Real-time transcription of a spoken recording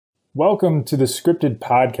Welcome to the Scripted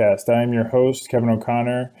podcast. I am your host, Kevin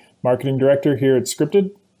O'Connor, marketing director here at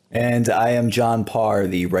Scripted. And I am John Parr,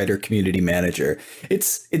 the writer community manager.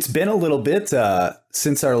 It's been a little bit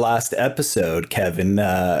since our last episode, Kevin.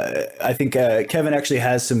 I think Kevin actually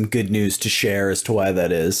has some good news to share as to why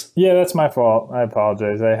that is. Yeah, that's my fault. I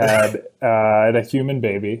apologize. I had a human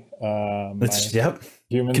baby. Yep.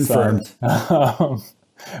 Human Confirmed. son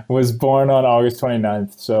was born on August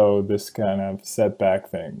 29th, so this kind of set back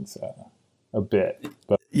things a bit.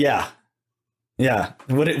 But Yeah.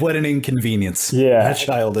 What an inconvenience that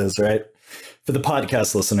child is, right? For the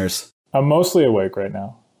podcast listeners. I'm mostly awake right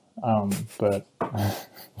now, but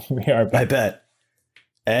we are back. I bet.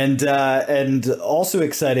 And also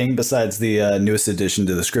exciting, besides the newest addition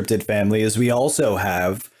to the Scripted family, is we also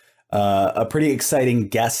have a pretty exciting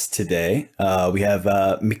guest today. We have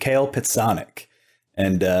Michal Pecánek.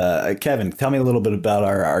 And Kevin, tell me a little bit about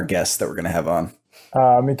our guest that we're going to have on.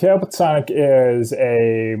 Michal Pecánek is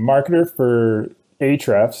a marketer for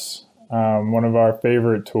Ahrefs, one of our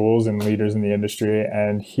favorite tools and leaders in the industry,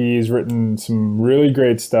 and he's written some really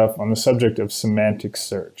great stuff on the subject of semantic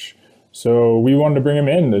search. So we wanted to bring him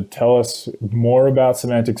in to tell us more about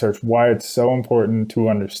semantic search, why it's so important to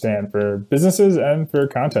understand for businesses and for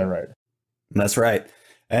content writers. That's right.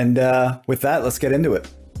 And with that, let's get into it.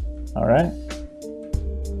 All right.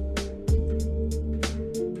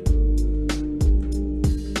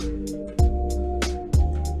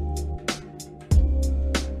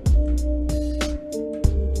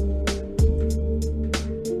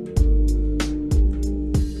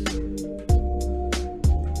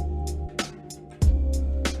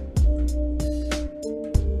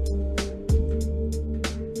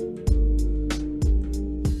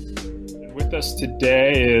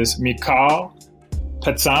 Today is Michal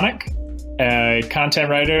Pecánek, a content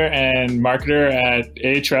writer and marketer at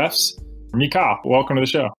Ahrefs. Michal, welcome to the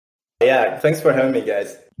show. Yeah, thanks for having me,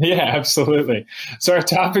 guys. Yeah, absolutely. So our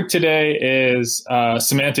topic today is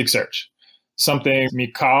semantic search, something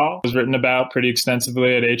Michal has written about pretty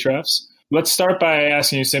extensively at Ahrefs. Let's start by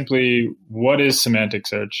asking you simply, what is semantic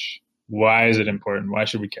search? Why is it important? Why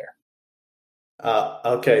should we care?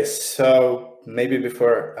 Okay, so maybe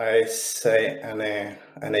before I say any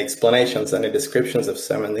explanations, any descriptions of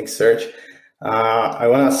semantic search, I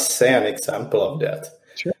want to say an example of that.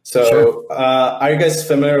 Sure. So, are you guys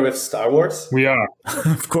familiar with Star Wars? We are.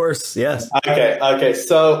 Of course, yes. Okay.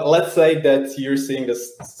 So let's say that you're seeing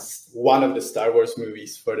one of the Star Wars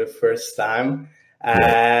movies for the first time,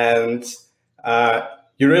 and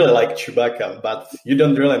you really like Chewbacca, but you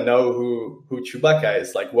don't really know who Chewbacca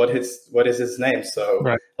is, like what is his name. So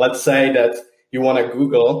Let's say that you want to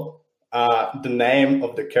Google the name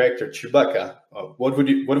of the character Chewbacca. What would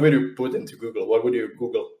you put into Google? What would you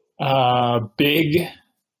Google?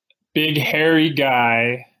 Big hairy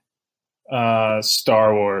guy,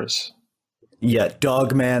 Star Wars. Yeah,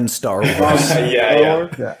 Dogman Star Wars.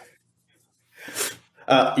 Yeah.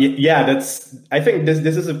 I think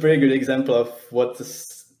this is a pretty good example of what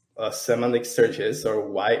semantic search is, or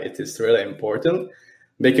why it is really important.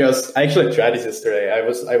 Because I actually tried this yesterday. I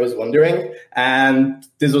was wondering, and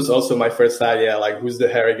this was also my first idea, like who's the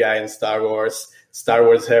hairy guy in Star Wars? Star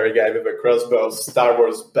Wars hairy guy with a crossbow, Star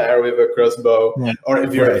Wars bear with a crossbow. Yeah. Or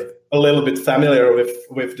if you're a little bit familiar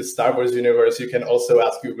with the Star Wars universe, you can also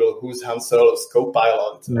ask Google who's Han Solo's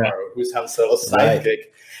co-pilot or who's Han Solo's sidekick. Right.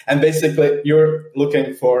 And basically you're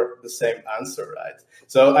looking for the same answer, right?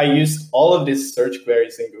 So I used all of these search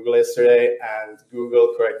queries in Google yesterday, and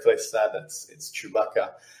Google correctly said that it's Chewbacca.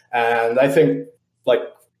 And I think like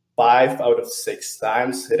 5 out of 6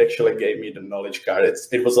 times, it actually gave me the knowledge card.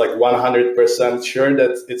 It was like 100% sure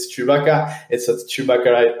that it's Chewbacca. It said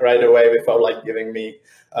Chewbacca right away without like giving me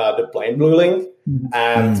the plain blue link.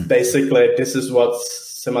 And basically this is what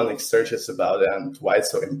semantic search is about and why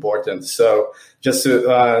it's so important. So just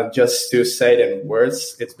to say it in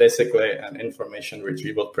words, it's basically an information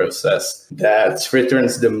retrieval process that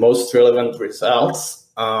returns the most relevant results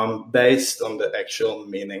based on the actual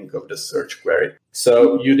meaning of the search query.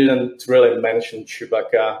 So you didn't really mention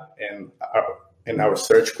Chewbacca in our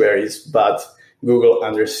search queries, but Google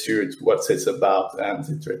understood what it's about and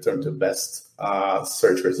it returned the best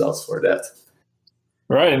search results for that.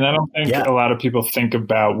 Right. And I don't think a lot of people think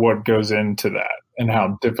about what goes into that and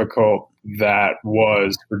how difficult that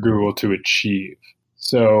was for Google to achieve.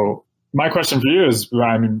 So my question for you is,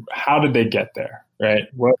 I mean, how did they get there? Right.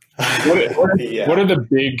 What are the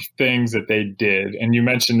big things that they did? And you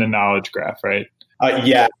mentioned the knowledge graph, right?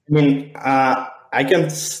 I mean, I can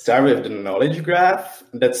start with the knowledge graph.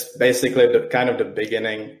 That's basically the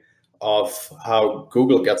beginning of how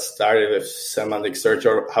Google got started with semantic search,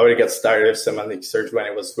 or how it got started with semantic search when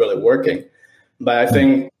it was really working. But I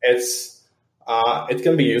think it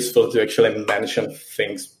can be useful to actually mention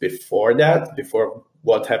things before that, before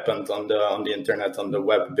what happened on the internet, on the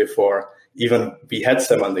web, before even we had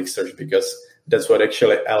semantic search, because that's what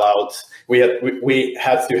actually allowed. We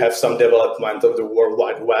had to have some development of the World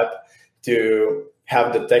Wide Web to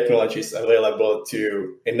have the technologies available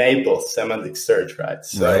to enable semantic search, right?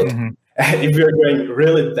 So if we're going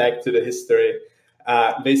really back to the history,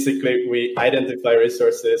 basically we identify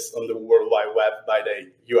resources on the World Wide Web by the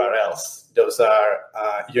URLs. Those are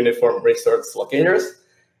uniform resource locators.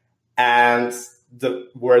 And the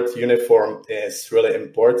word uniform is really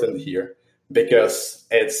important here because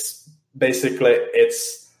it's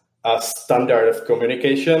a standard of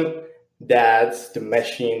communication that the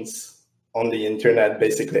machines on the internet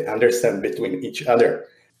basically understand between each other.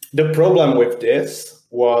 The problem with this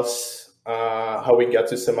was how we got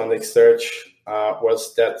to semantic search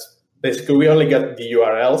was that basically we only got the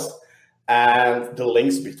URLs and the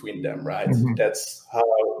links between them, right? That's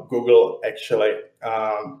how Google actually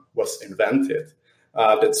was invented.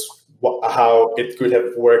 That's how it could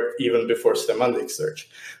have worked even before semantic search.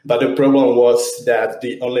 But the problem was that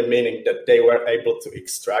the only meaning that they were able to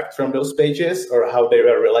extract from those pages or how they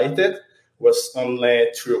were related was only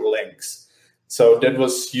through links. So that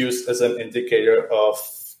was used as an indicator of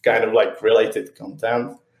kind of like related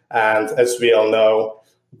content. And as we all know,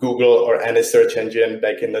 Google or any search engine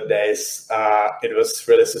back in the days, it was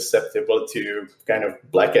really susceptible to kind of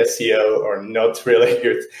black SEO or not really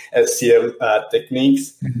good SEO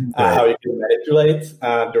techniques, how you can manipulate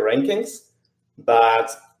the rankings. But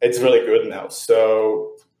it's really good now.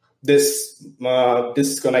 So this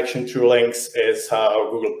connection through links is how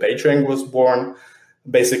Google PageRank was born,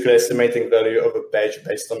 basically estimating value of a page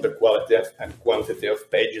based on the quality and quantity of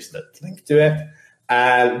pages that link to it.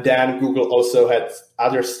 And then Google also had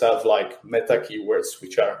other stuff like meta keywords,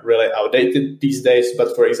 which are really outdated these days.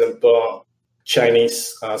 But for example,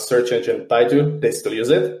 Chinese search engine Baidu, they still use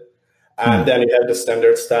it. And then you have the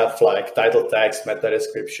standard stuff like title tags, meta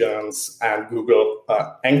descriptions, and Google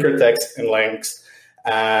anchor text and links,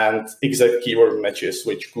 and exact keyword matches,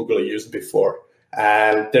 which Google used before.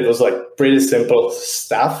 And that was like pretty simple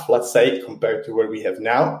stuff, let's say, compared to what we have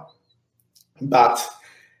now. But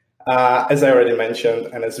as I already mentioned,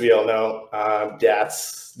 and as we all know,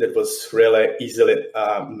 that was really easily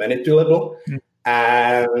manipulable.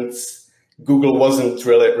 And Google wasn't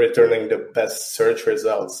really returning the best search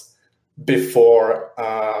results before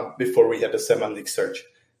we had the semantic search.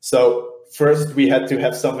 So first, we had to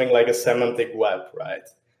have something like a semantic web, right?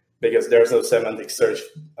 Because there's no semantic search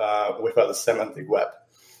without a semantic web.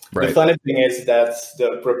 Right. The funny thing is that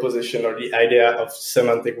the proposition or the idea of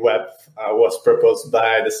semantic web was proposed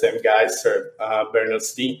by the same guy, Sir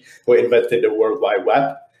Berners-Lee, who invented the World Wide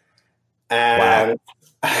Web. And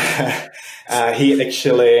he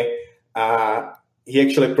actually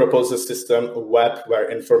proposed a system, a web,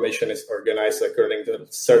 where information is organized according to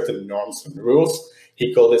certain norms and rules.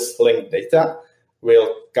 He called this linked data.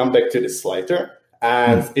 We'll come back to this later.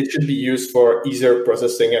 And it should be used for easier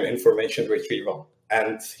processing and information retrieval.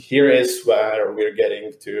 And here is where we're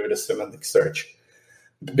getting to the semantic search.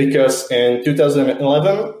 Because in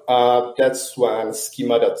 2011, that's when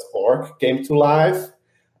schema.org came to life.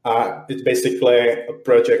 It's basically a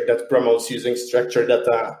project that promotes using structured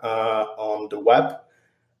data on the web.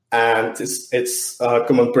 And it's a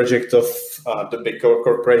common project of the big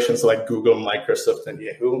corporations like Google, Microsoft, and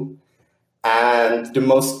Yahoo. And the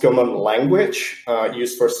most common language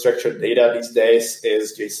used for structured data these days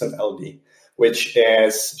is JSON-LD, which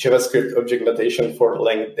is JavaScript object notation for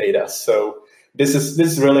linked data. So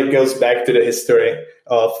this really goes back to the history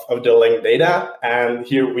of the linked data. And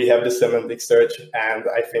here we have the semantic search. And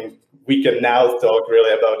I think we can now talk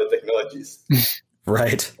really about the technologies.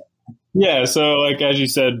 Right. Yeah. So like, as you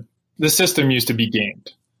said, the system used to be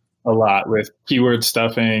gamed a lot with keyword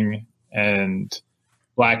stuffing and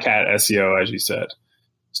black hat SEO, as you said.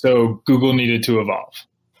 So Google needed to evolve.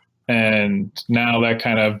 And now that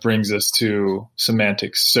kind of brings us to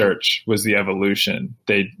semantic search was the evolution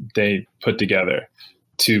they put together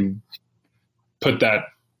to put that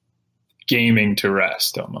gaming to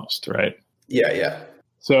rest almost, right? Yeah.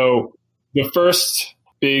 So the first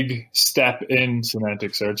big step in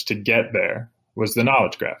semantic search to get there was the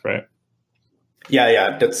knowledge graph, right?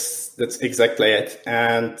 Yeah, that's exactly it.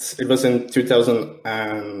 And it was in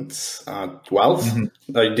 2012,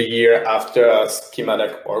 the year after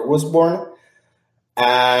schema.org was born.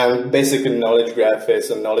 And basically, knowledge graph is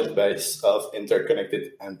a knowledge base of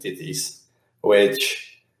interconnected entities,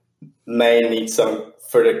 which may need some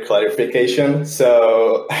further clarification.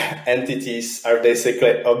 So entities are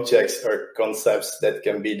basically objects or concepts that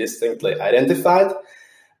can be distinctly identified.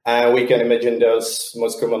 And we can imagine those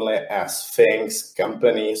most commonly as things,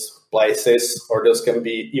 companies, places, or those can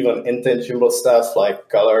be even intangible stuff like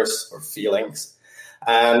colors or feelings.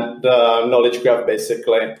 And the knowledge graph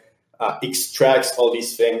basically extracts all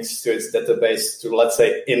these things to its database to, let's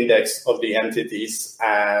say, index of the entities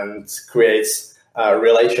and creates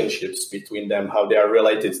relationships between them, how they are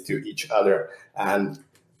related to each other. And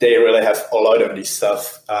they really have a lot of this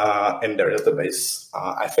stuff in their database.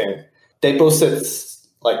 I think they posted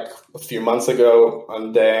like a few months ago,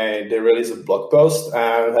 and they released a blog post,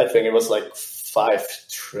 and I think it was like 5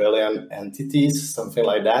 trillion entities, something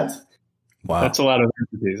like that. Wow. That's a lot of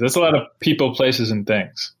entities. That's a lot of people, places, and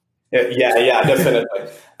things. Yeah,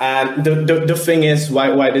 definitely. And the thing is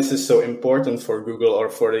why this is so important for Google or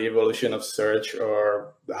for the evolution of search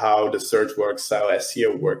or how the search works, how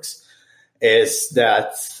SEO works, is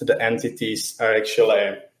that the entities are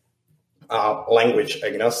actually language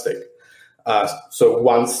agnostic. So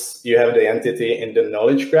once you have the entity in the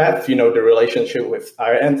knowledge graph, you know the relationship with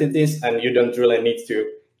other entities, and you don't really need to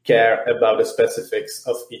care about the specifics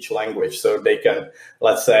of each language. So they can,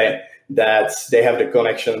 let's say, that they have the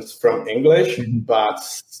connections from English, but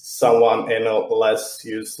someone in a less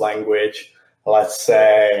used language, let's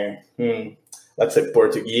say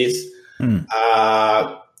Portuguese,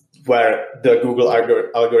 where the Google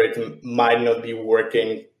algorithm might not be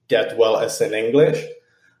working that well as in English.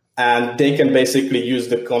 And they can basically use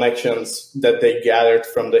the connections that they gathered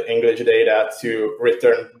from the English data to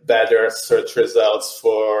return better search results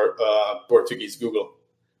for Portuguese Google.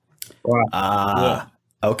 Wow.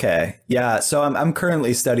 Okay. Yeah. So I'm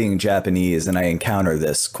currently studying Japanese, and I encounter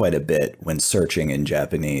this quite a bit when searching in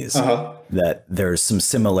Japanese, that there's some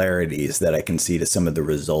similarities that I can see to some of the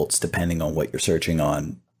results depending on what you're searching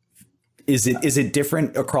on. Is it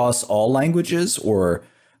different across all languages, or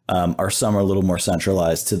are some a little more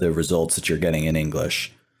centralized to the results that you're getting in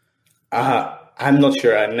English? I'm not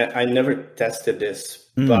sure. I never tested this,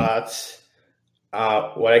 but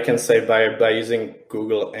what I can say by using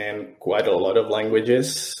Google in quite a lot of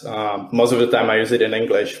languages, most of the time I use it in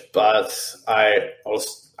English, but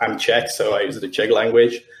I'm Czech, so I use the Czech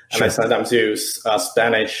language, and I sometimes use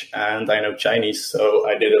Spanish, and I know Chinese, so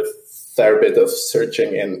I did a fair bit of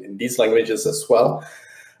searching in these languages as well.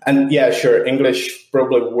 And yeah, sure, English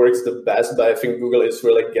probably works the best, but I think Google is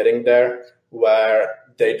really getting there where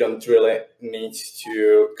they don't really need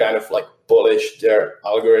to kind of like polish their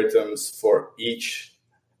algorithms for each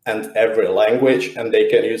and every language. And they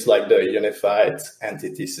can use like the unified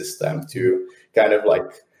entity system to kind of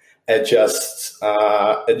like adjust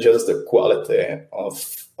the quality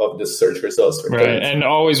of the search results. Right. And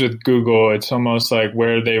always with Google, it's almost like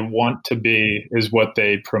where they want to be is what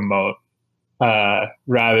they promote.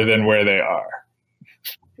 Rather than where they are.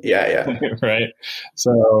 Yeah. Right.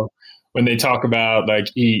 So when they talk about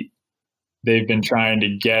like eat, they've been trying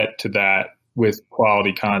to get to that with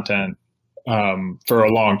quality content for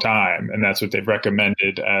a long time. And that's what they've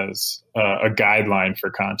recommended as a guideline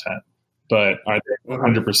for content. But are they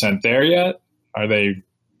 100% there yet? Are they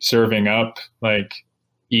serving up like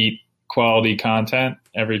eat quality content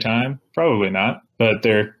every time? Probably not, but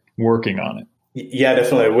they're working on it. Yeah,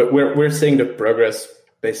 definitely. We're seeing the progress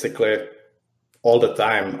basically all the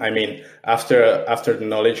time. I mean, after the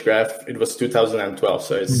knowledge graph, it was 2012,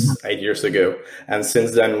 so it's 8 years ago. And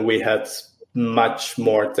since then, we had much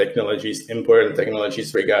more technologies, important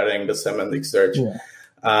technologies regarding the semantic search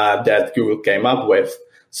that Google came up with.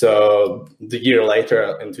 So the year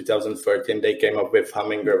later, in 2013, they came up with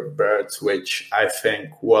Hummingbird, which I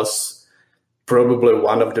think was probably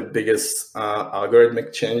one of the biggest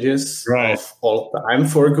algorithmic changes of all time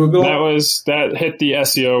for Google. That hit the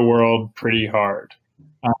SEO world pretty hard.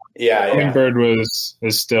 Hummingbird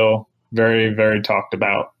is still very, very talked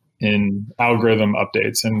about in algorithm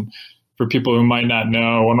updates. And for people who might not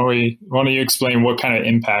know, why don't you explain what kind of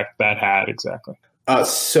impact that had exactly?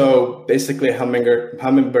 So basically,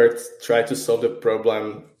 Hummingbird tried to solve the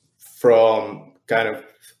problem from kind of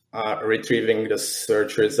retrieving the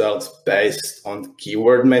search results based on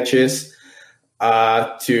keyword matches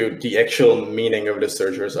to the actual meaning of the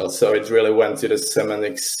search results. So it really went to the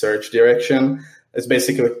semantic search direction. It's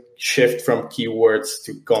basically a shift from keywords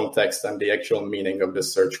to context and the actual meaning of the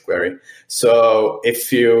search query. So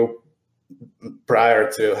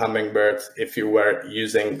prior to Hummingbird, if you were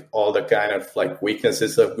using all the kind of like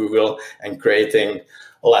weaknesses of Google and creating,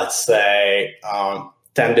 let's say,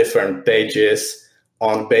 10 different pages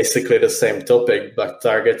on basically the same topic, but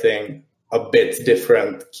targeting a bit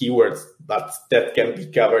different keywords, but that can be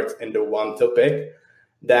covered in the one topic,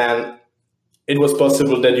 then it was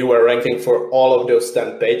possible that you were ranking for all of those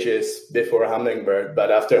 10 pages before Hummingbird.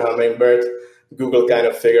 But after Hummingbird, Google kind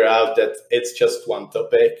of figured out that it's just one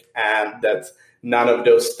topic and that none of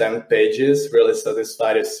those 10 pages really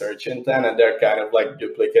satisfy the search intent, and they're kind of like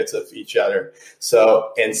duplicates of each other.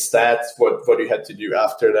 So instead, what you had to do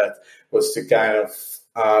after that was to kind of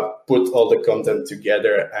put all the content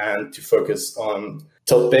together and to focus on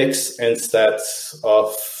topics instead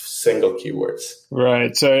of single keywords.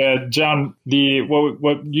 Right. So yeah, John,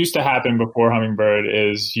 what used to happen before Hummingbird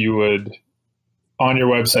is you would, on your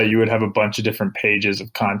website, you would have a bunch of different pages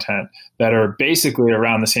of content that are basically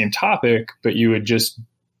around the same topic, but you would just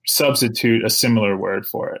substitute a similar word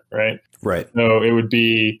for it, right? Right. So it would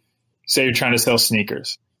be, say you're trying to sell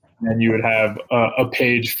sneakers, and you would have a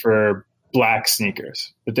page for black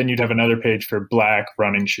sneakers, but then you'd have another page for black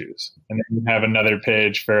running shoes, and then you'd have another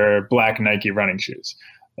page for black Nike running shoes.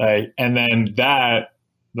 And then that,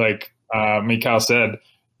 like Michal said,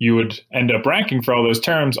 you would end up ranking for all those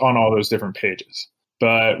terms on all those different pages.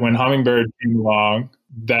 But when Hummingbird came along,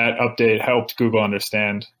 that update helped Google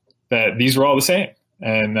understand that these were all the same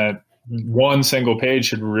and that one single page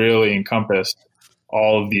should really encompass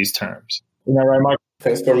all of these terms. Isn't that right, Mike?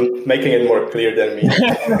 Thanks for making it more clear than me.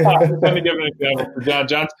 Let me give an example for John.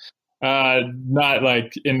 John's not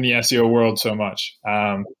like in the SEO world so much.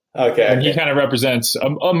 And he kind of represents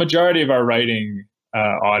a majority of our writing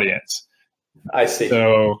audience. I see.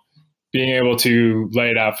 So being able to lay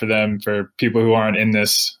it out for them, for people who aren't in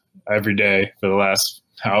this every day for the last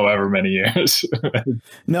however many years.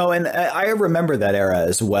 No, and I remember that era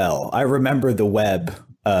as well. I remember the web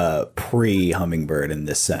pre-Hummingbird in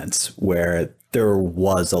this sense, where there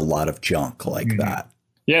was a lot of junk like that.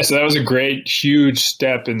 Yeah, so that was a great, huge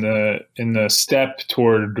step in the step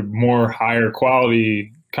toward more higher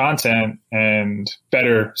quality content and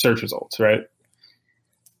better search results, right?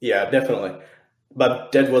 Yeah, definitely.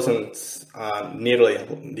 But that wasn't nearly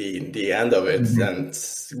the end of it. And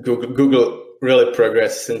Google really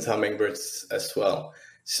progressed since Hummingbird as well.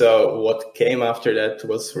 So what came after that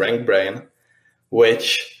was RankBrain,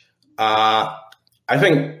 which I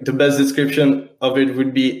think the best description of it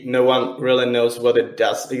would be no one really knows what it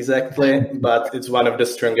does exactly, but it's one of the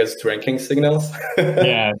strongest ranking signals.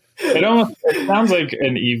 Yeah, it sounds like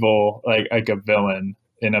an evil, like a villain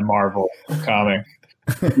in a Marvel comic.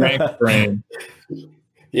 RankBrain.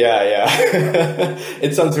 Yeah.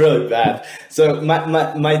 It sounds really bad. So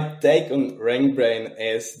my take on RankBrain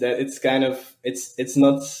is that it's kind of it's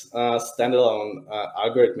not a standalone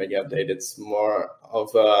algorithmic update. It's more of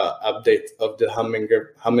a update of the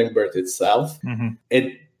Hummingbird itself.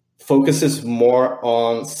 It focuses more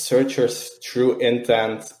on searchers' true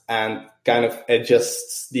intent and kind of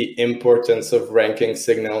adjusts the importance of ranking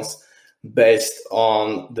signals based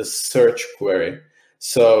on the search query.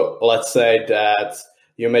 So let's say that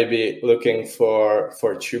you may be looking for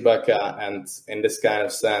Chewbacca, and in this kind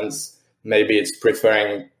of sense, maybe it's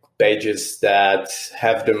preferring pages that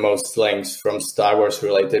have the most links from Star Wars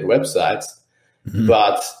related websites.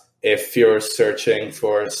 But if you're searching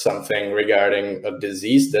for something regarding a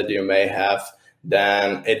disease that you may have,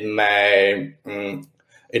 then it may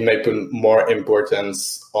put more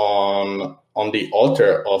importance on the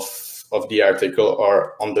author of the article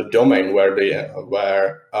or on the domain where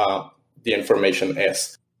the information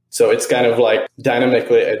is. So it's kind of like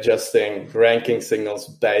dynamically adjusting ranking signals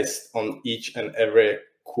based on each and every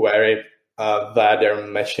query via their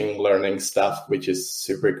machine learning stuff, which is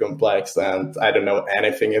super complex, and I don't know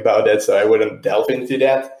anything about it, so I wouldn't delve into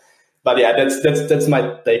that. But yeah, that's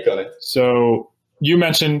my take on it. So you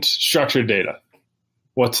mentioned structured data.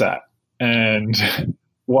 What's that? And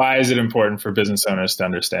why is it important for business owners to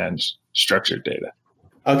understand structured data?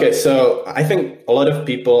 Okay, so I think a lot of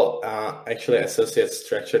people actually associate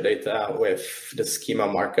structured data with the schema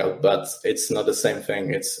markup, but it's not the same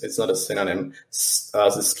thing. It's not a synonym.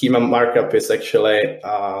 The schema markup is actually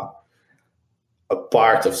a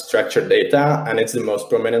part of structured data, and it's the most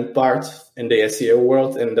prominent part in the SEO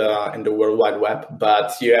world, in the World Wide Web.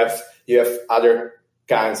 But you have other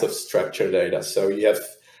kinds of structured data. So you have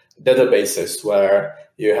databases where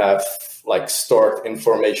you have like stored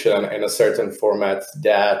information in a certain format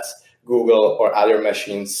that Google or other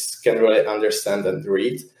machines can really understand and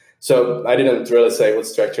read. So I didn't really say what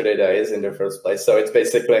structured data is in the first place. So it's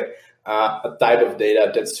basically a type of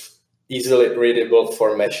data that's easily readable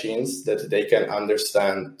for machines that they can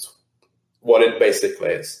understand what it basically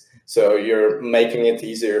is. So you're making it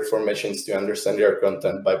easier for machines to understand your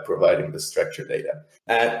content by providing the structured data.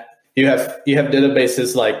 And you have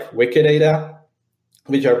databases like Wikidata,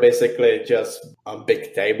 which are basically just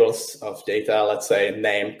big tables of data. Let's say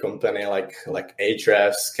name, company, like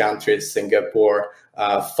Ahrefs, country, Singapore,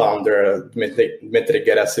 founder, Dmitry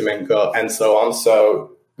Gerasimenko, and so on.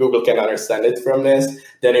 So Google can understand it from this.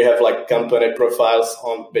 Then you have like company profiles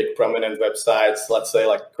on big prominent websites, let's say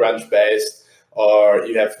like Crunchbase, or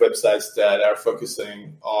you have websites that are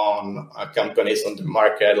focusing on companies on the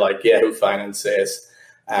market, like Yahoo Finances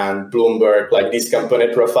and Bloomberg, like these company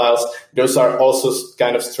profiles. Those are also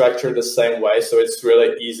kind of structured the same way. So it's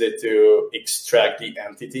really easy to extract the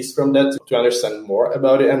entities from that to understand more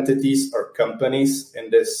about the entities or companies in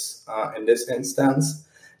this instance.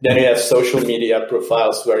 Then you have social media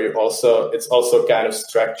profiles where it's also kind of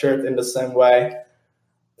structured in the same way.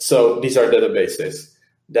 So these are databases.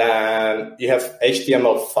 Then you have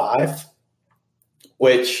HTML5,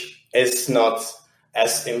 which is not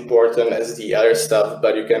as important as the other stuff,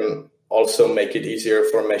 but you can also make it easier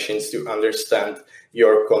for machines to understand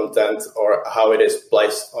your content or how it is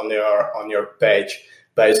placed on your page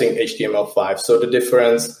by using HTML5. So the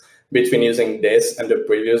difference between using this and the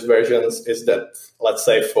previous versions is that, let's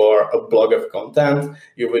say for a blog of content,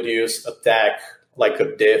 you would use a tag like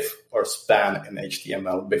a div or span in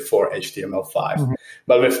HTML before HTML5. Mm-hmm.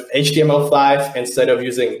 But with HTML5, instead of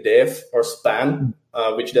using div or span,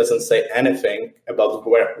 which doesn't say anything about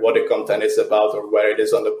what the content is about or where it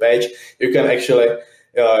is on the page, you can actually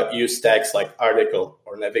use tags like article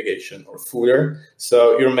or navigation or footer.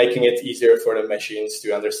 So you're making it easier for the machines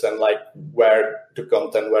to understand like where the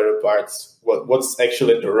content, where the parts, what's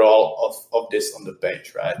actually the role of this on the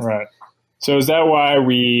page, right? Right. So is that why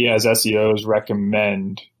we as SEOs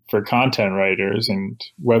recommend for content writers and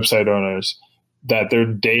website owners that their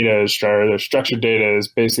data is their structured data is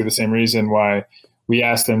basically the same reason why we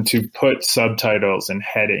ask them to put subtitles and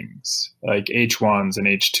headings like H1s and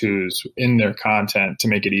H2s in their content to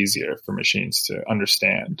make it easier for machines to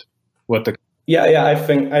understand what the I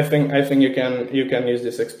think you can use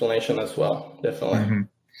this explanation as well, definitely. Mm-hmm.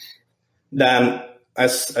 Then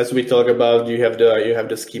as we talk about, you have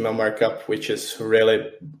the schema markup, which is really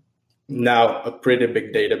now a pretty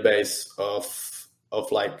big database of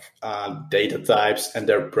like data types and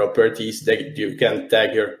their properties that you can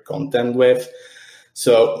tag your content with.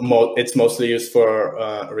 So it's mostly used for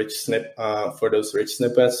those rich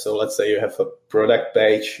snippets. So let's say you have a product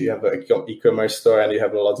page, you have an e-commerce store, and you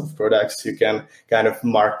have a lot of products. You can kind of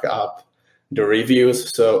mark up the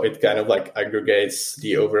reviews, so it kind of like aggregates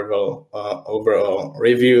the overall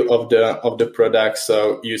review of the product.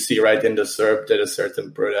 So you see right in the SERP that a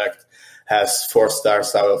certain product has 4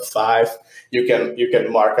 stars out of 5. You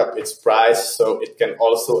can mark up its price, so it can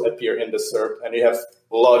also appear in the SERP, and you have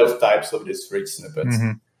a lot of types of these rich snippets.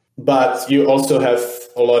 Mm-hmm. But you also have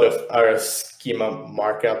a lot of other schema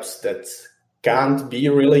markups that can't be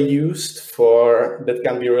really that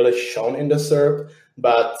can be really shown in the SERP,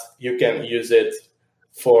 but you can use it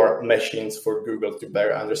for machines, for Google to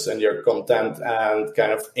better understand your content and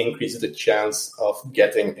kind of increase the chance of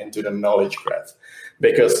getting into the knowledge graph.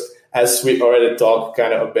 Because as we already talked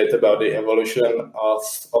kind of a bit about the evolution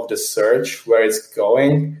of the search, where it's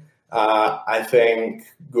going, I think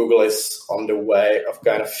Google is on the way of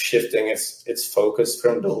kind of shifting its focus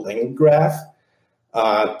from the link graph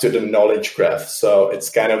to the knowledge graph. So it's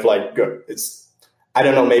kind of like I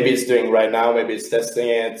don't know, maybe it's doing right now, maybe it's testing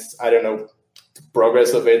it. I don't know the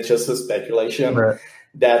progress of it, just a speculation. Right.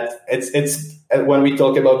 That it's when we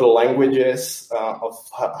talk about the languages of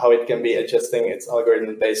how it can be adjusting its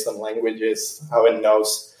algorithm based on languages, how it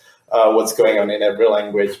knows what's going on in every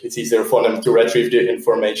language. It's easier for them to retrieve the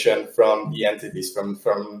information from the entities from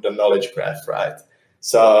the knowledge graph, right?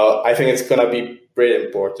 So I think it's gonna be pretty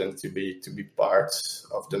important to be part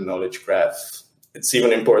of the knowledge graph. It's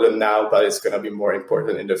even important now, but it's gonna be more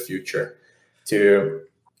important in the future to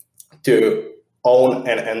own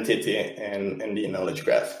an entity in the knowledge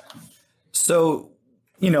graph. So,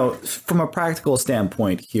 from a practical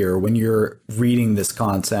standpoint here, when you're reading this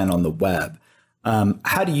content on the web,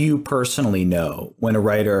 how do you personally know when a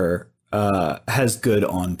writer has good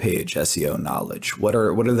on-page SEO knowledge? What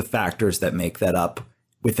are the factors that make that up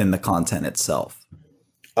within the content itself?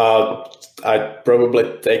 I'd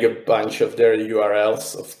probably take a bunch of their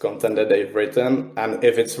URLs of content that they've written, and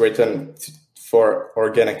if it's written for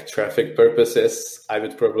organic traffic purposes, I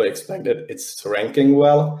would probably expect that it's ranking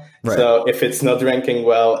well. Right. So if it's not ranking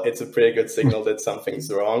well, it's a pretty good signal that something's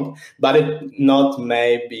wrong. But it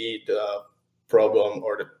may be the problem,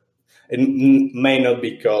 or it may not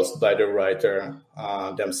be caused by the writer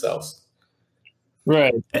themselves.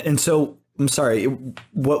 Right. And so, I'm sorry,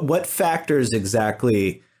 what factors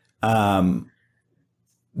exactly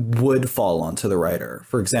would fall onto the writer?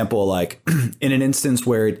 For example, like in an instance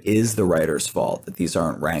where it is the writer's fault that these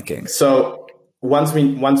aren't ranking. So once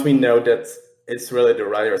we know that it's really the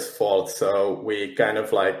writer's fault, so we kind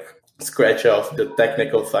of like scratch off the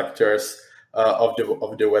technical factors of the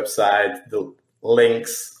website, the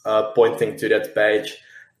links pointing to that page,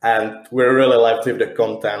 and we're really left with the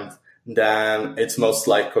content, then it's most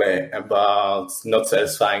likely about not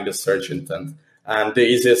satisfying the search intent. And the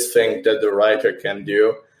easiest thing that the writer can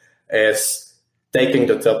do is taking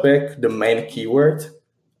the topic, the main keyword,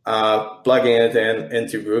 plugging it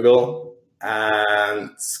into Google and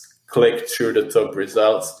click through the top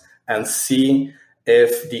results and see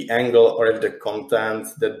if the angle or if the content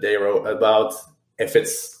that they wrote about, if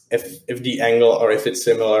the angle or if it's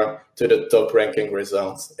similar to the top ranking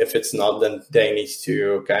results. If it's not, then they need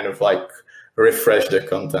to kind of like refresh the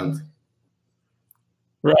content.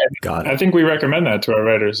 Right. Got it. I think we recommend that to our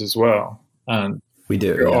writers as well. We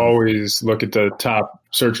do. We always look at the top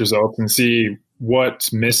search results and see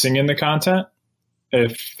what's missing in the content,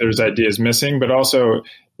 if there's ideas missing, but also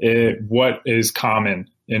what is common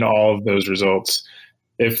in all of those results.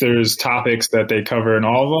 If there's topics that they cover in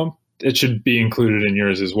all of them, it should be included in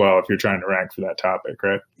yours as well if you're trying to rank for that topic,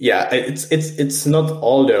 right? Yeah, it's not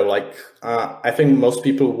all though. Like I think most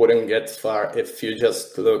people wouldn't get far if you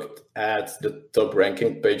just looked at the top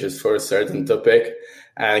ranking pages for a certain topic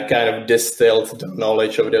and kind of distilled the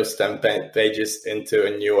knowledge of those 10 pages into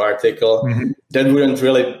a new article. Mm-hmm. That wouldn't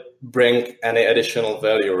really bring any additional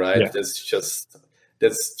value, right? Yeah.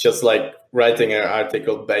 That's just like writing an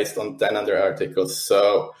article based on 10 other articles.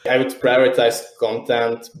 So I would prioritize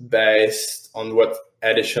content based on what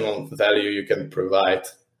additional value you can provide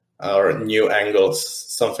or new angles,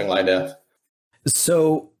 something like that.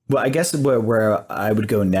 So, well, I guess where I would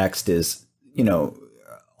go next is,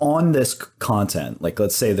 on this content, like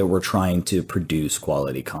let's say that we're trying to produce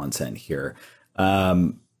quality content here.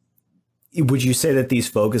 Would you say that these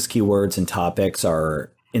focus keywords and topics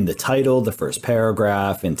are in the title, the first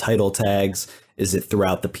paragraph, in title tags? Is it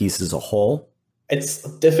throughout the piece as a whole? It's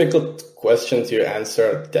a difficult question to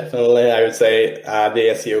answer. Definitely, I would say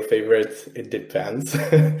the SEO favorite, it depends.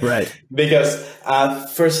 Right. Because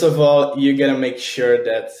first of all, you got to make sure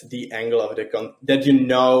that the angle of the that you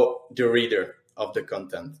know the reader of the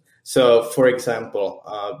content. So, for example,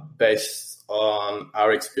 based on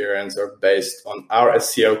our experience or based on our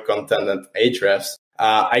SEO content at Ahrefs,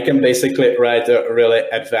 I can basically write a really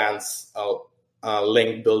advanced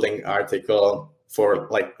link building article for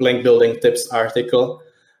like link building tips article,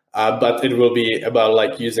 but it will be about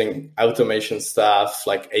like using automation stuff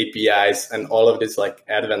like APIs and all of this like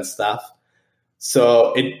advanced stuff.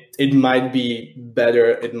 So it might be better.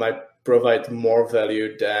 It might provide more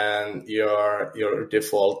value than your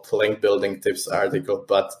default link building tips article,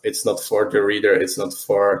 but it's not for the reader. It's not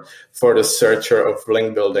for the searcher of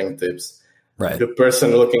link building tips. Right. The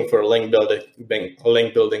person looking for link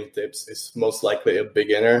building tips is most likely a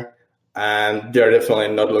beginner, and they're definitely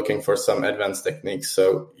not looking for some advanced techniques.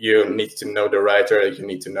 So you need to know the writer. You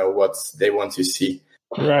need to know what they want to see.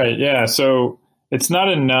 Right. Yeah. So it's not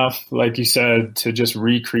enough, like you said, to just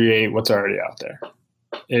recreate what's already out there.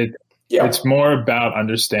 It's more about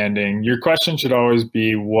understanding. Your question should always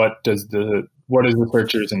be, what is the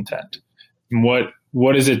searcher's intent? And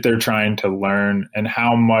what is it they're trying to learn, and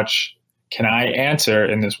how much can I answer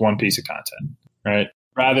in this one piece of content, right?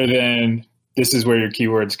 Rather than, this is where your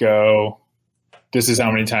keywords go, this is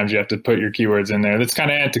how many times you have to put your keywords in there. That's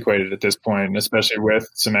kind of antiquated at this point, especially with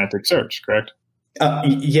semantic search, correct?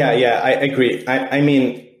 Yeah, I agree. I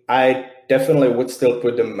mean, I definitely would still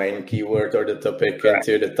put the main keyword or the topic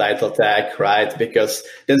into the title tag, right? Because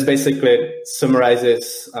that's basically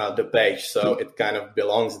summarizes the page, so it kind of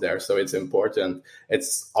belongs there. So it's important.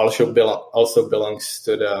 It's also belongs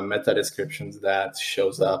to the meta descriptions that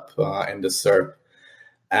shows up in the SERP,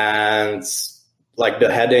 and like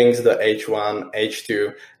the headings, the H1,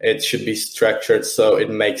 H2, it should be structured so it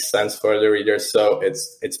makes sense for the reader. So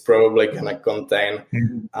it's probably going to contain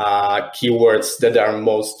keywords that are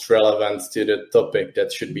most relevant to the topic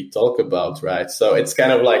that should be talked about, right? So it's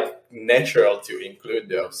kind of like natural to include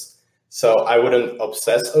those. So I wouldn't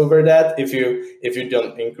obsess over that if you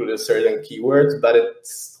don't include a certain keyword, but it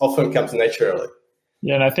often comes naturally.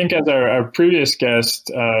 Yeah, and I think as our previous guest,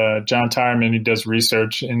 John Tyerman, who does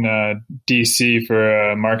research in DC for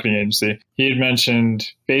a marketing agency, he had mentioned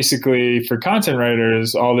basically for content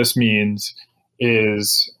writers, all this means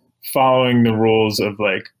is following the rules of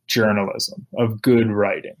like journalism, of good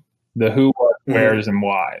writing, the who, what, wheres, and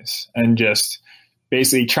whys, and just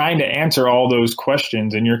basically trying to answer all those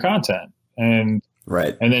questions in your content. And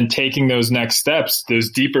right. And then taking those next steps, those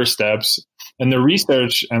deeper steps, And the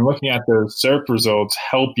research and looking at those SERP results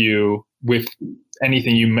help you with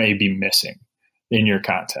anything you may be missing in your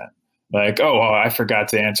content. Like, oh, well, I forgot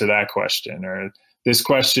to answer that question, or this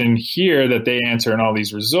question here that they answer in all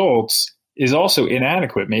these results is also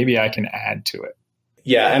inadequate. Maybe I can add to it.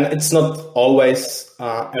 Yeah, and it's not always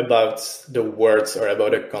about the words or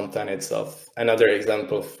about the content itself. Another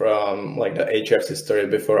example from like the Ahrefs history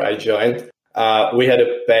before I joined, we had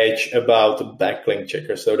a page about the backlink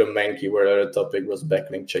checker. So the main keyword of the topic was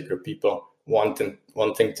backlink checker. People wanting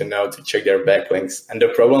to know to check their backlinks. And the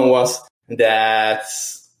problem was that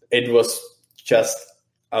it was just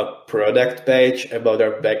a product page about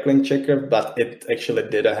our backlink checker, but it actually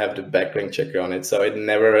didn't have the backlink checker on it. So it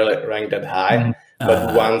never really ranked that high. Mm-hmm.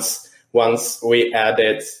 But once we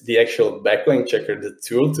added the actual backlink checker, the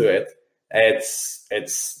tool to it,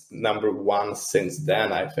 it's number one since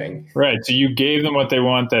then, I think. Right. So you gave them what they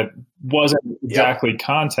want that wasn't exactly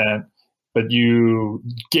content, but you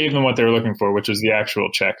gave them what they were looking for, which was the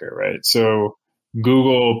actual checker, right? So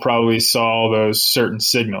Google probably saw those certain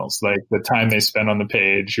signals, like the time they spend on the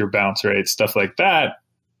page, your bounce rate, stuff like that,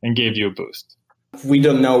 and gave you a boost. We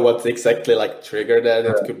don't know what exactly like triggered that.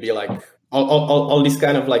 It could be like all these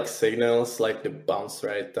kind of like signals, like the bounce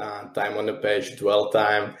rate, time on the page, dwell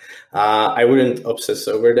time. I wouldn't obsess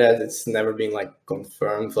over that. It's never been like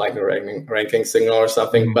confirmed, like a ranking signal or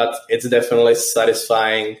something, mm-hmm. but it's definitely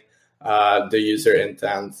satisfying the user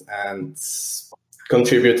intent and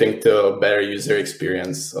contributing to a better user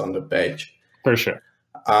experience on the page. For sure.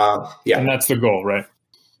 Yeah. And that's the goal, right?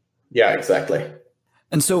 Yeah, exactly.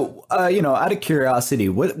 And so, out of curiosity,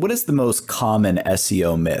 what is the most common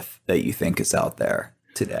SEO myth that you think is out there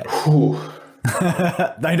today?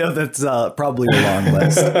 I know that's probably a long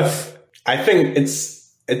list. I think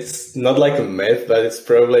it's not like a myth, but it's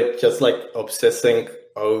probably just like obsessing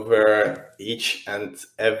over each and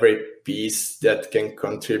every piece that can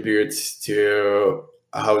contribute to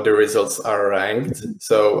how the results are ranked.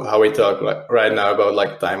 So how we talk like right now about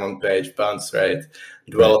like time on page, bounce rate,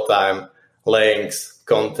 dwell time, links,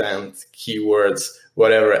 content, keywords,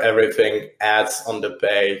 whatever, everything adds on the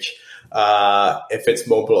page. If it's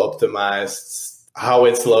mobile optimized, how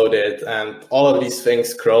it's loaded, and all of these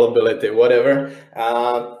things, scrollability, whatever.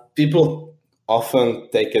 People often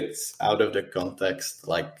take it out of the context.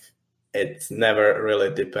 Like it never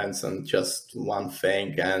really depends on just one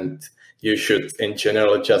thing, and you should in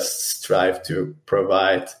general just strive to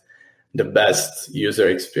provide the best user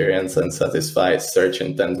experience and satisfy search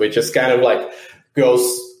intent, which is kind of like goes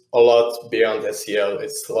a lot beyond SEO.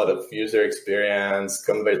 It's a lot of user experience,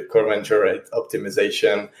 conversion rate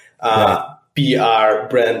optimization, right. PR,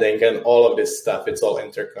 branding, and all of this stuff. It's all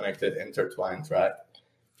interconnected, intertwined, right?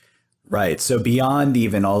 Right. So beyond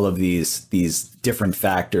even all of these different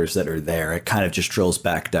factors that are there, it kind of just drills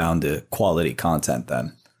back down to quality content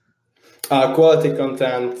then. Quality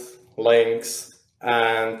content, links,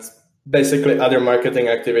 and basically other marketing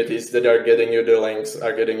activities that are getting you the links,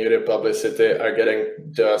 are getting you the publicity, are getting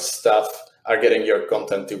the stuff, are getting your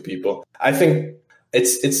content to people. I think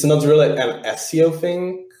it's not really an SEO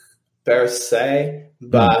thing per se,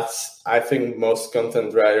 but I think most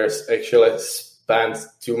content writers actually spend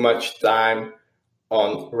too much time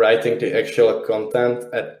on writing the actual content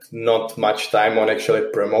and not much time on actually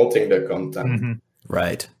promoting the content. Mm-hmm.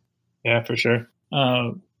 Right. Yeah, for sure.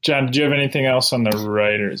 John, do you have anything else on the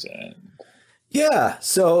writer's end? Yeah.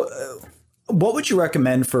 So what would you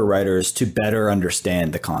recommend for writers to better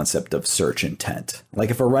understand the concept of search intent? Like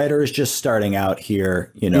if a writer is just starting out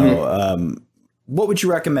here, what would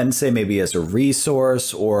you recommend, say, maybe as a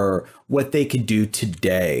resource, or what they could do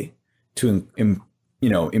today to,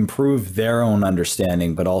 improve their own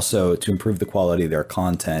understanding, but also to improve the quality of their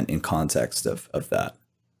content in context of that?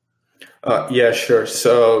 Yeah, sure.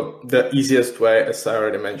 So the easiest way, as I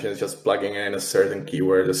already mentioned, is just plugging in a certain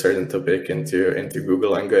keyword, a certain topic into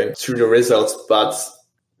Google and going through the results. But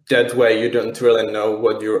that way you don't really know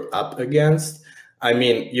what you're up against. I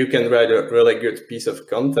mean, you can write a really good piece of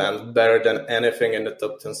content, better than anything in the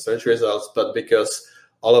top 10 search results, but because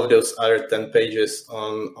all of those other 10 pages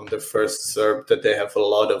on the first SERP, that they have a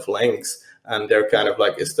lot of links, and they're kind of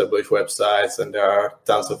like established websites, and there are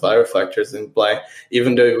tons of other factors in play.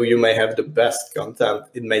 Even though you may have the best content,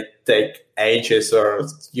 it may take ages, or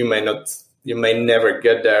you may never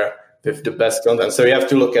get there with the best content. So you have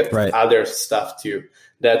to look at other stuff too.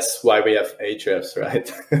 That's why we have Ahrefs,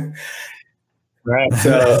 right? Right.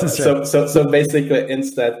 So basically,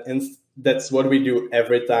 instead, that's what we do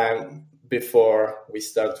every time. before we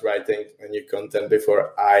start writing a new content,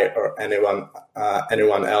 before I or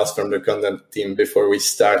anyone else from the content team, before we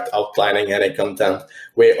start outlining any content,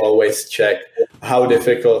 we always check how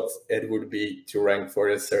difficult it would be to rank for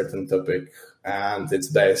a certain topic. And it's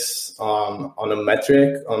based on a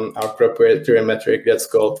metric, on our proprietary metric that's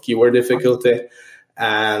called keyword difficulty.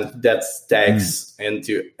 And that takes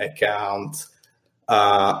into account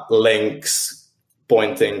links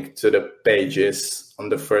pointing to the pages on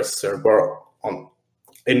the first SERP or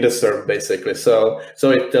in the SERP, basically. So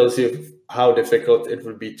it tells you how difficult it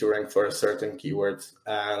would be to rank for a certain keyword,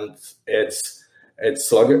 and it's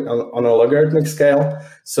on a logarithmic scale.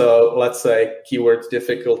 So let's say keyword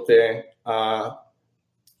difficulty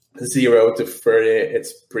 0 to 30,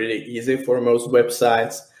 it's pretty easy for most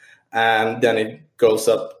websites, and then it goes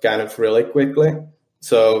up kind of really quickly.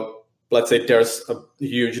 So let's say there's a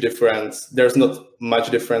huge difference. There's not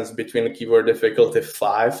much difference between keyword difficulty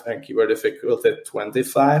 5 and keyword difficulty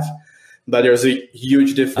 25, but there's a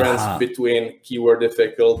huge difference between keyword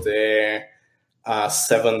difficulty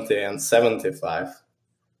 70 and 75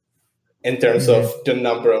 in terms of the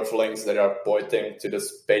number of links that are pointing to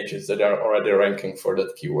those pages that are already ranking for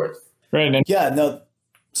that keyword. Right. And Yeah, no,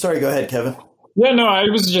 sorry, go ahead, Kevin. yeah, no, I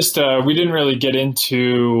was just, we didn't really get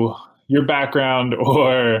into your background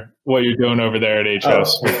or what you're doing over there at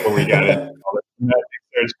Ahrefs before we got into all this semantic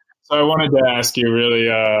search. So I wanted to ask you really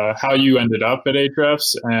how you ended up at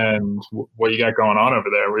Ahrefs and what you got going on over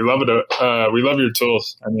there. We love it. We love your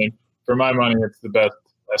tools. I mean, for my money, it's the best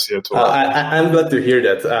SEO tool. I'm glad to hear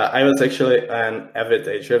that. I was actually an avid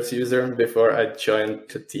Ahrefs user before I joined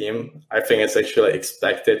the team. I think it's actually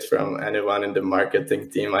expected from anyone in the marketing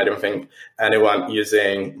team. I don't think anyone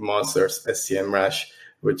using Monster's SEMrush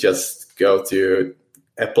would just go to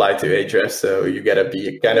apply to Ahrefs. So you gotta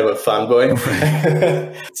be kind of a fanboy.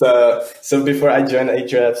 So before I joined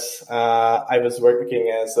Ahrefs, I was working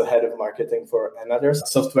as the head of marketing for another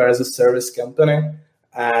software as a service company,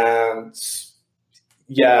 and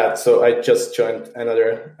yeah, so I just joined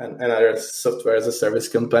another software as a service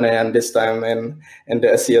company, and this time in the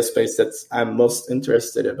SEO space that I'm most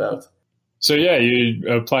interested about. So yeah, you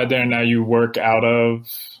applied there, and now you work out of,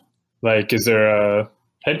 like, is there a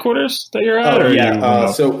headquarters that you're at?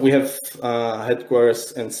 So we have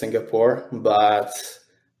headquarters in Singapore, but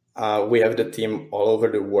we have the team all over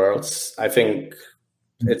the world. I think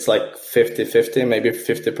it's like 50-50, maybe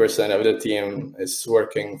 50% of the team is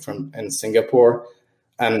working in Singapore.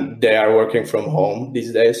 And they are working from home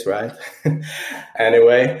these days, right?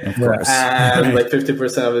 Anyway, of course. And like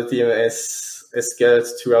 50% of the team is scattered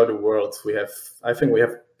throughout the world. I think we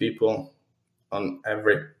have people on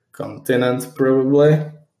every continent, probably.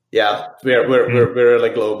 Yeah, we're really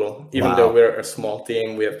global. Even though we're a small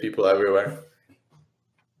team, we have people everywhere.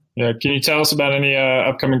 Yeah, can you tell us about any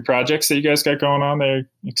upcoming projects that you guys got going on that you're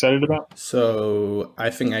excited about? So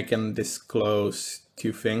I think I can disclose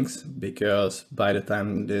 2 things, because by the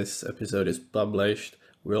time this episode is published,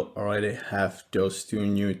 we'll already have those 2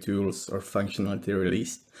 new tools or functionality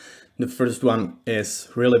released. The first one is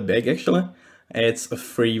really big, actually. It's a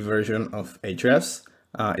free version of Ahrefs.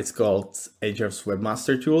 It's called Ahrefs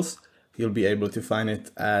Webmaster Tools. You'll be able to find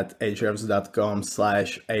it at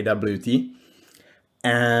ahrefs.com/AWT.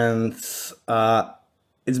 And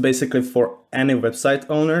it's basically for any website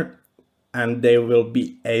owner, and they will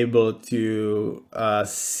be able to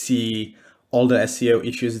see all the SEO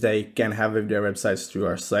issues they can have with their websites through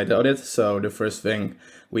our site audit. So the first thing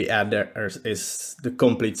we add there is the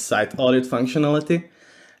complete site audit functionality.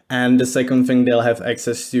 And the second thing they'll have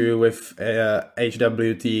access to with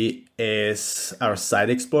HWT is our site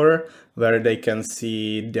explorer, where they can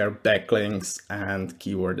see their backlinks and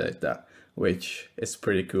keyword data, which is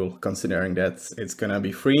pretty cool considering that it's gonna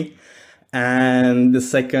be free. And the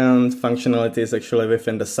second functionality is actually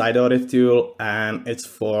within the site audit tool, and it's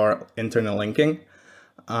for internal linking.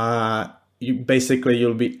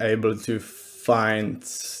 You'll be able to find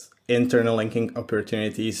internal linking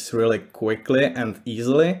opportunities really quickly and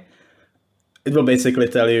easily. It will basically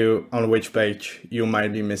tell you on which page you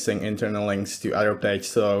might be missing internal links to other page,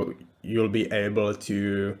 so you'll be able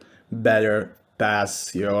to better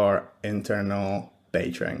pass your internal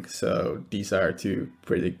page rank. So these are 2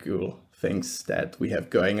 pretty cool things that we have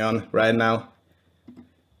going on right now.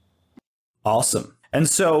 Awesome. And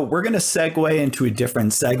so we're going to segue into a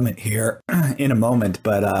different segment here in a moment.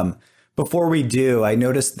 But before we do, I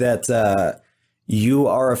noticed that you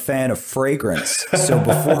are a fan of fragrance. So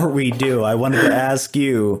before we do, I wanted to ask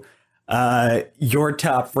you your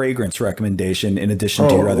top fragrance recommendation in addition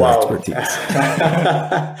to your other expertise.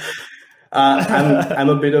 I'm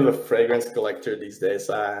a bit of a fragrance collector these days.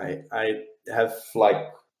 I have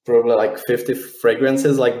like probably like 50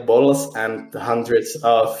 fragrances, like bottles, and hundreds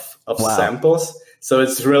of Wow. samples. So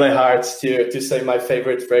it's really hard to say my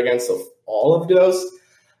favorite fragrance of all of those.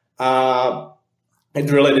 It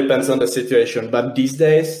really depends on the situation. But these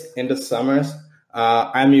days, in the summers,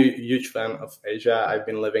 I'm a huge fan of Asia. I've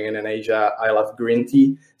been living in Asia. I love green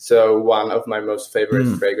tea. So one of my most favorite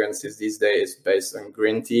fragrances these days is based on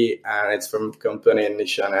green tea, and it's from a company in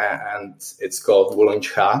Nishane, and it's called Wulong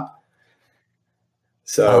Cha.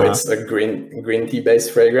 So it's a green tea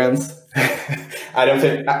based fragrance. I don't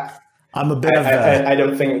think I'm a bit I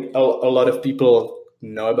don't think a lot of people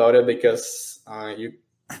know about it because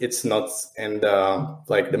it's not in the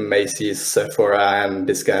like the Macy's, Sephora, and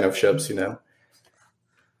this kind of shops, you know.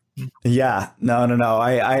 Yeah, no.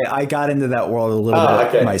 I got into that world a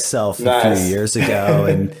little bit myself a few years ago,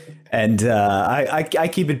 and I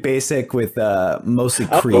keep it basic with mostly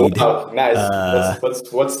Creed. Oh, nice.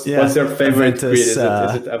 What's your favorite Aventus, Creed? Is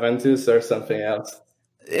it Aventus or something else?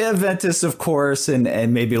 Aventus, of course,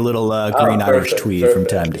 and maybe a little green Irish tweed from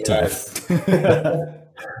time to time.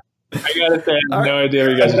 I gotta say, I have no idea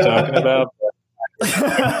what you guys are talking about.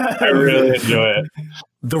 I really enjoy it.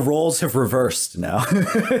 The roles have reversed now.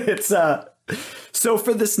 It's so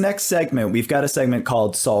for this next segment, we've got a segment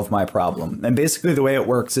called Solve My Problem. And basically the way it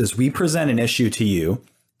works is we present an issue to you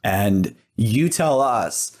and you tell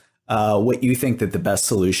us what you think that the best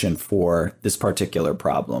solution for this particular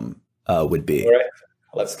problem would be. All right,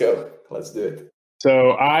 let's go. Let's do it.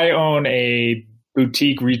 So I own a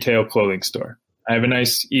boutique retail clothing store. I have a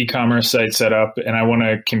nice e-commerce site set up and I want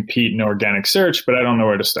to compete in organic search, but I don't know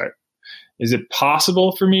where to start. Is it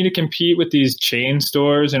possible for me to compete with these chain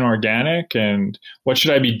stores in organic? And what should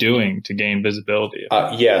I be doing to gain visibility?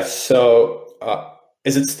 Yes. So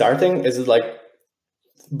is it starting? Is it like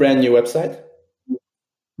brand new website?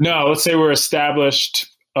 No, let's say we're established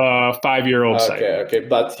 5-year-old site. Okay.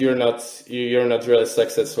 But you're not really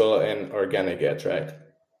successful in organic yet, right?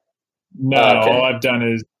 No, all I've done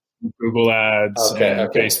is Google ads and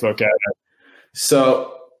Facebook ads.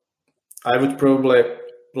 So I would probably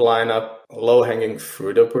line up low-hanging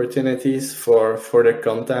fruit opportunities for the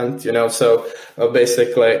content, you know. So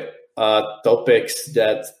basically topics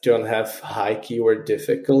that don't have high keyword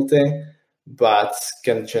difficulty, but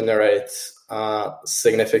can generate a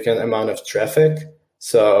significant amount of traffic.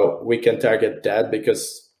 So we can target that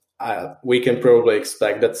because we can probably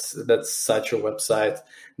expect that such a website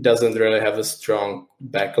doesn't really have a strong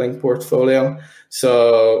backlink portfolio.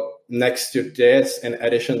 So next to this, in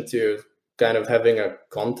addition to kind of having a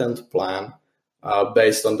content plan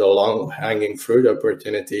based on the long-hanging fruit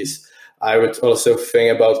opportunities, I would also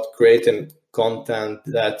think about creating content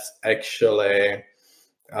that actually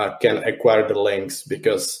can acquire the links,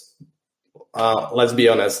 because let's be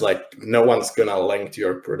honest, like no one's gonna link to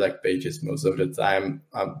your product pages most of the time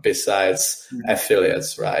besides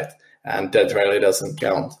affiliates, right? And that really doesn't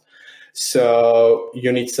count. So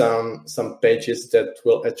you need some pages that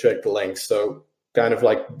will attract links. So kind of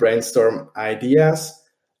like brainstorm ideas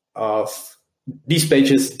of these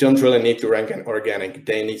pages don't really need to rank in organic.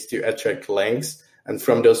 They need to attract links. And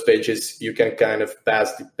from those pages, you can kind of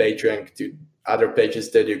pass the page rank to other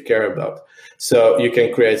pages that you care about. So you can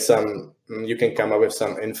you can come up with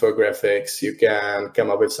some infographics, you can come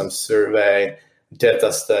up with some survey,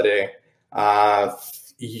 data study,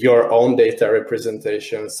 your own data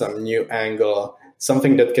representation, some new angle,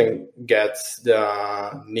 something that can get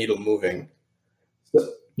the needle moving.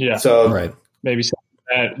 Yeah. So right. Maybe something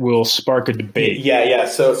that will spark a debate. Yeah.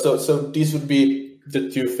 So these would be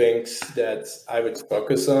the two things that I would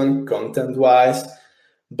focus on content wise.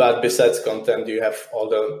 But besides content, you have all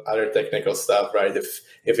the other technical stuff, right?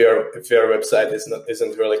 If your website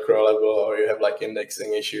isn't really crawlable, or you have like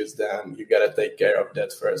indexing issues, then you gotta take care of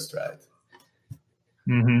that first, right?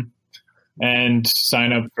 Mm-hmm. And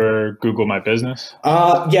sign up for Google My Business.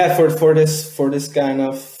 Yeah, for this kind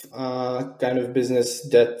of business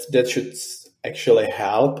that should actually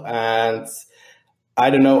help. And I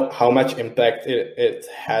don't know how much impact it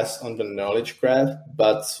has on the knowledge graph,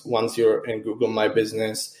 but once you're in Google My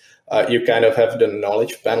Business, you kind of have the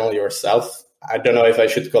knowledge panel yourself. I don't know if I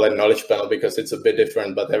should call it knowledge panel because it's a bit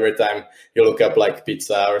different, but every time you look up like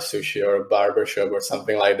pizza or sushi or barbershop or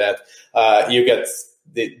something like that, you get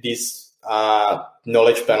this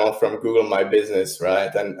knowledge panel from Google My Business,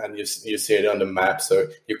 right? And you see it on the map, so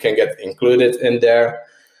you can get included in there.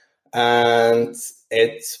 And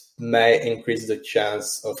it may increase the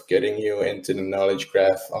chance of getting you into the knowledge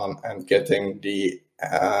graph and getting the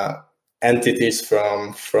entities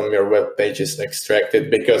from your web pages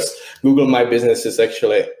extracted, because Google My Business is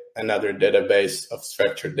actually another database of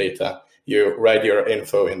structured data. You write your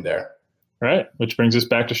info in there. Right. Which brings us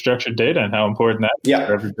back to structured data and how important that is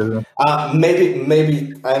for every business.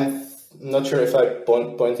 Maybe I'm not sure if I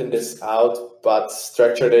pointed this out, but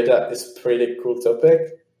structured data is pretty cool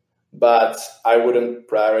topic, but I wouldn't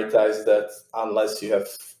prioritize that unless you have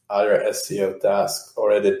other SEO tasks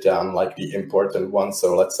already done, like the important ones.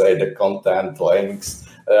 So let's say the content, links,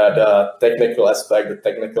 the technical aspect, the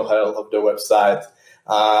technical health of the website.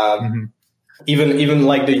 Even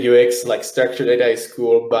like the UX, like structured data is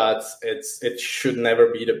cool, but it should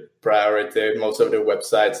never be the priority. Most of the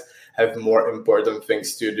websites have more important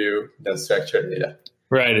things to do than structured data.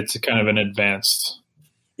 Right. It's a kind of an advanced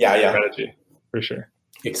strategy for sure.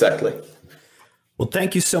 Exactly. Well,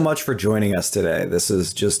 thank you so much for joining us today. This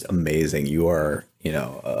is just amazing. You are,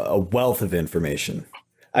 a wealth of information.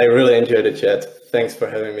 I really enjoyed the chat. Thanks for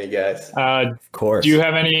having me, guys. Of course. Do you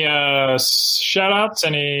have any shout outs,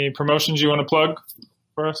 any promotions you want to plug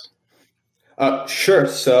for us? Sure.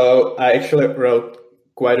 So I actually wrote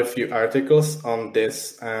quite a few articles on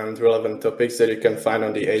this and relevant topics that you can find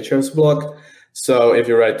on the Ahrefs blog. So if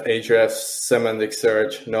you write Ahrefs, semantic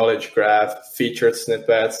search, knowledge graph, featured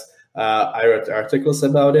snippets, I wrote articles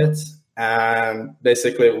about it. And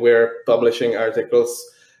basically we're publishing articles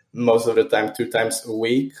most of the time 2 times a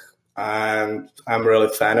week. And I'm really a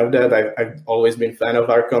fan of that. I've always been a fan of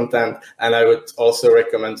our content. And I would also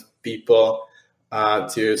recommend people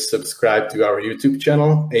to subscribe to our YouTube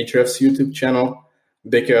channel, Ahrefs YouTube channel,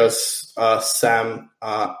 because Sam,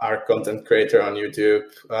 our content creator on YouTube,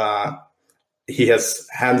 he has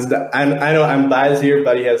hands down, and I know I'm biased here,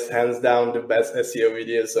 but he has hands down the best SEO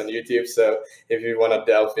videos on YouTube. So if you want to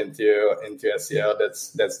delve into SEO,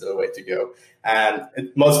 that's the way to go. And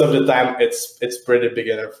most of the time, it's pretty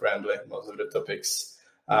beginner friendly. Most of the topics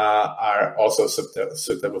are also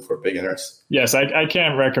suitable for beginners. Yes, I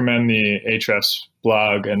can't recommend the Ahrefs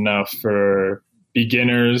blog enough for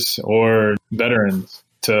beginners or veterans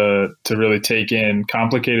to really take in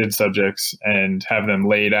complicated subjects and have them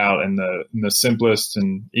laid out in the simplest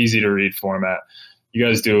and easy to read format. You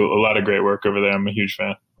guys do a lot of great work over there. I'm a huge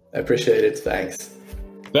fan. I appreciate it. Thanks.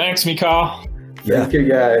 Thanks, Michal. Thank you,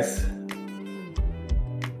 guys.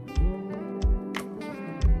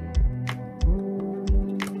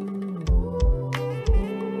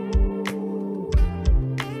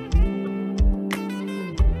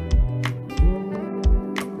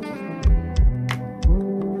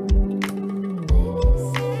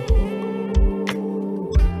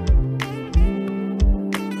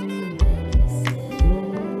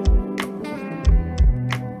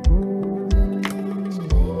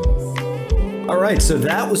 So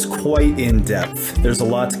that was quite in depth. There's a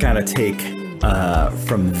lot to kind of take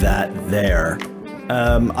from that there.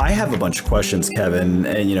 I have a bunch of questions, Kevin,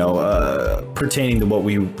 and pertaining to what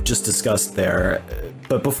we just discussed there.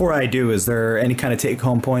 But before I do, is there any kind of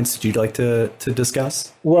take-home points that you'd like to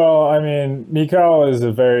discuss? Well, I mean, Michal is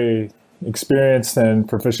a very experienced and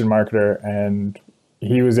proficient marketer, and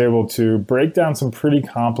he was able to break down some pretty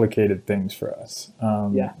complicated things for us.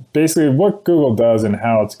 Basically, what Google does and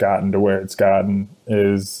how it's gotten to where it's gotten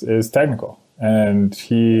is technical, and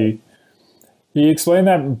he explained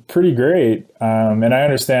that pretty great. And I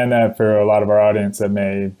understand that for a lot of our audience, that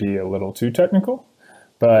may be a little too technical.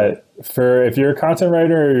 But if you're a content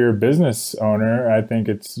writer or you're a business owner, I think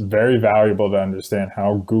it's very valuable to understand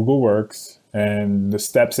how Google works and the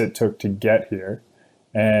steps it took to get here,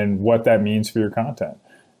 and what that means for your content,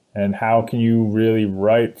 and how can you really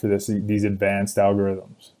write for these advanced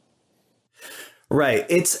algorithms. Right.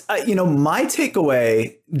 It's, my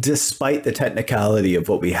takeaway, despite the technicality of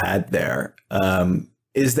what we had there,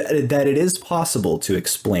 is that it is possible to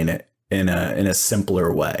explain it in a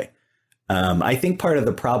simpler way. I think part of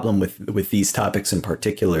the problem with these topics in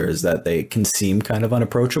particular is that they can seem kind of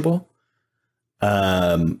unapproachable.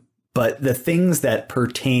 But the things that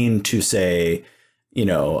pertain to, say,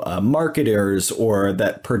 marketers, or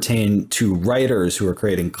that pertain to writers who are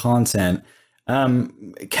creating content,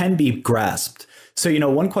 can be grasped. So,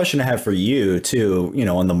 one question I have for you too,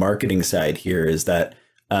 on the marketing side here is that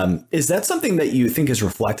something that you think is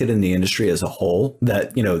reflected in the industry as a whole,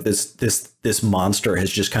 that, this monster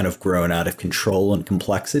has just kind of grown out of control and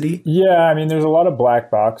complexity? Yeah. I mean, there's a lot of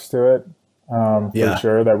black box to it, for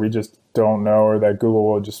sure, that we just don't know, or that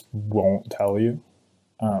Google just won't tell you.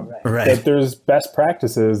 But there's best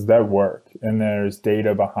practices that work, and there's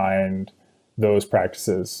data behind those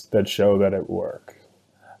practices that show that it works.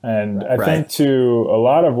 And I think to a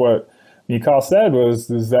lot of what Michal said is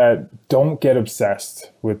that don't get obsessed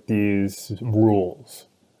with these rules,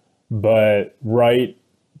 but write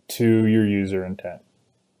to your user intent.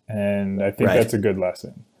 And I think that's a good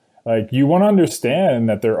lesson. like you want to understand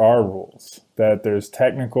that there are rules, that there's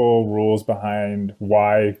technical rules behind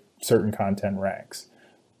why certain content ranks.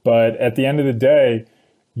 But at the end of the day,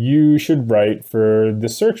 you should write for the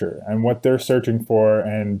searcher and what they're searching for,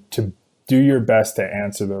 and to do your best to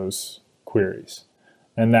answer those queries.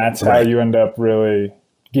 And that's how you end up really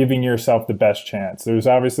giving yourself the best chance. There's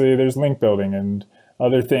link building and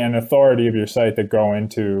other thing and authority of your site that go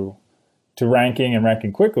into ranking and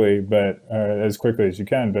ranking quickly, but as quickly as you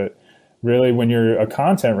can. But really, when you're a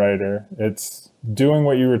content writer, it's doing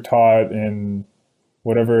what you were taught in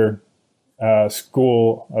whatever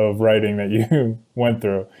school of writing that you went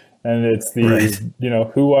through, and it's the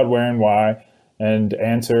who, what, where, and why, and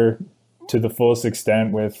answer to the fullest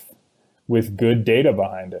extent with good data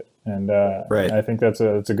behind it. And I think that's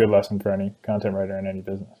a good lesson for any content writer in any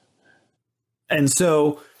business. And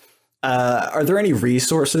so, are there any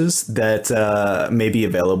resources that may be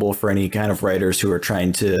available for any kind of writers who are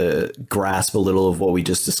trying to grasp a little of what we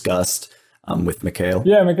just discussed with Michal?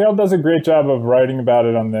 Yeah, Michal does a great job of writing about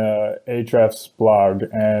it on the Ahrefs blog,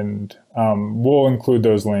 and we'll include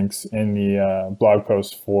those links in the blog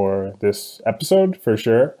post for this episode for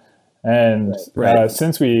sure. And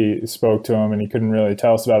since we spoke to him and he couldn't really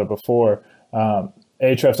tell us about it before,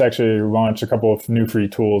 Ahrefs actually launched a couple of new free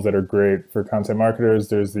tools that are great for content marketers.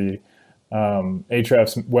 There's the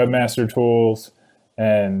Ahrefs Webmaster tools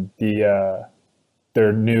and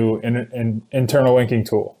their new internal linking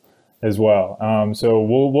tool as well. So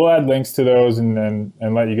we'll add links to those and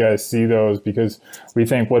let you guys see those, because we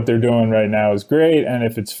think what they're doing right now is great, and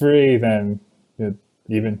if it's free, then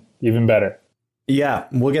even better. Yeah,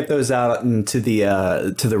 we'll get those out into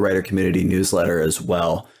the writer community newsletter as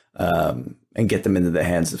well, and get them into the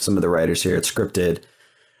hands of some of the writers here at Scripted.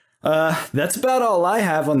 That's about all I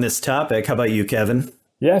have on this topic. How about you, Kevin?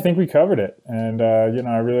 Yeah, I think we covered it, and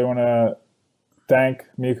I really want to thank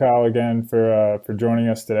Michal again for joining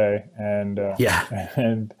us today, and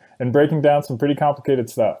and breaking down some pretty complicated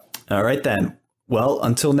stuff. All right then. Well,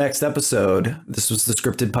 until next episode, this was the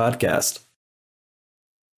Scripted Podcast.